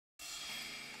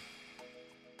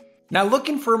Now,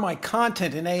 looking for my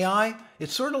content in AI,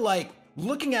 it's sort of like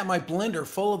looking at my blender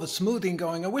full of a smoothie and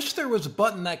going, I wish there was a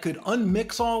button that could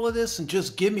unmix all of this and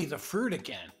just give me the fruit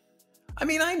again. I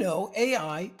mean, I know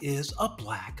AI is a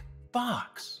black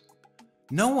box.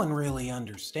 No one really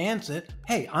understands it.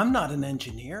 Hey, I'm not an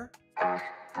engineer.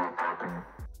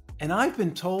 And I've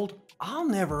been told I'll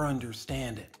never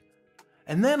understand it.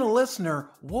 And then a listener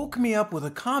woke me up with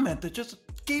a comment that just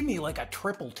gave me like a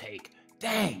triple take.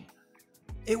 Dang,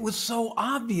 it was so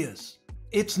obvious.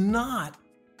 It's not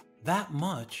that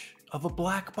much of a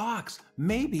black box,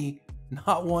 maybe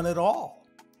not one at all.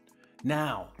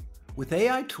 Now, with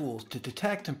AI tools to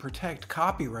detect and protect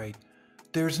copyright,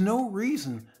 there's no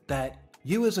reason that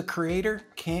you as a creator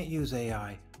can't use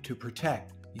AI to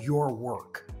protect your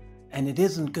work. And it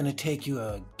isn't going to take you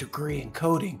a degree in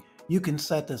coding. You can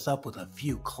set this up with a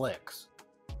few clicks.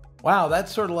 Wow,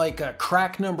 that's sort of like a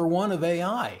crack number one of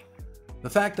AI. The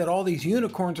fact that all these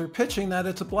unicorns are pitching that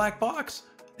it's a black box.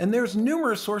 And there's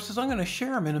numerous sources, I'm going to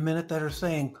share them in a minute, that are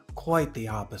saying quite the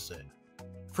opposite.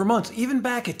 For months, even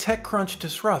back at TechCrunch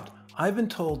Disrupt, I've been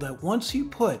told that once you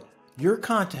put your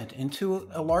content into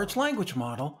a large language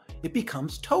model, it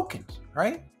becomes tokens,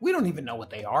 right? We don't even know what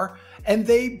they are. And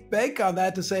they bank on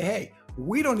that to say, hey,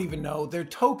 we don't even know. They're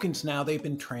tokens now. They've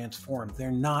been transformed.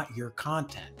 They're not your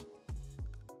content.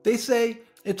 They say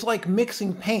it's like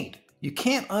mixing paint. You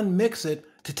can't unmix it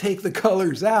to take the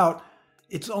colors out.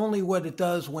 It's only what it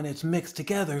does when it's mixed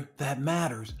together that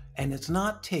matters. And it's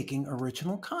not taking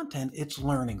original content, it's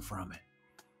learning from it.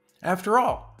 After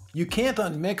all, you can't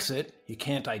unmix it, you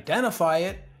can't identify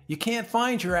it, you can't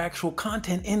find your actual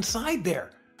content inside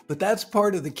there. But that's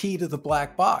part of the key to the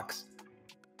black box.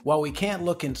 While we can't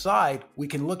look inside, we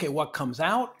can look at what comes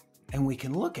out and we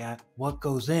can look at what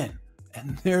goes in.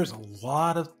 And there's a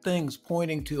lot of things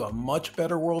pointing to a much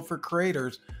better world for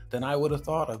creators than I would have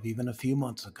thought of even a few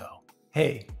months ago.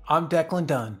 Hey, I'm Declan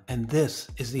Dunn, and this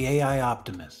is the AI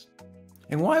Optimist.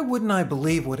 And why wouldn't I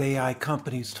believe what AI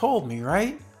companies told me,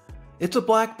 right? It's a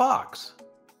black box.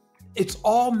 It's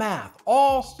all math,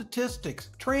 all statistics,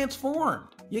 transformed.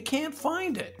 You can't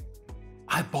find it.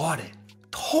 I bought it.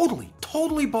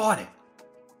 Totally bought it.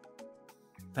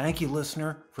 Thank you,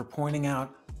 listener, for pointing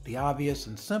out the obvious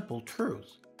and simple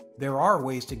truths. There are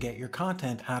ways to get your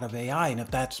content out of AI, and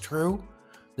if that's true,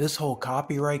 this whole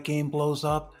copyright game blows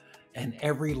up, and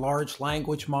every large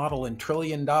language model and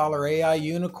trillion-dollar AI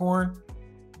unicorn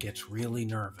gets really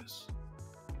nervous.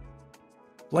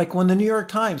 Like when the New York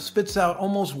Times spits out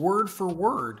almost word for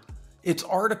word its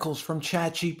articles from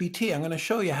ChatGPT. I'm going to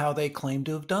show you how they claim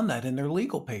to have done that in their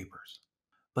legal papers.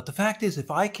 But the fact is,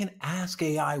 if I can ask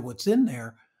AI what's in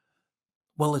there,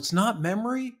 well, it's not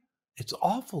memory. It's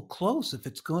awful close if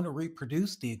it's going to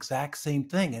reproduce the exact same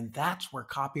thing. And that's where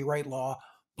copyright law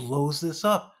blows this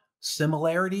up.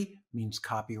 Similarity means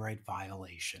copyright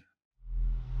violation.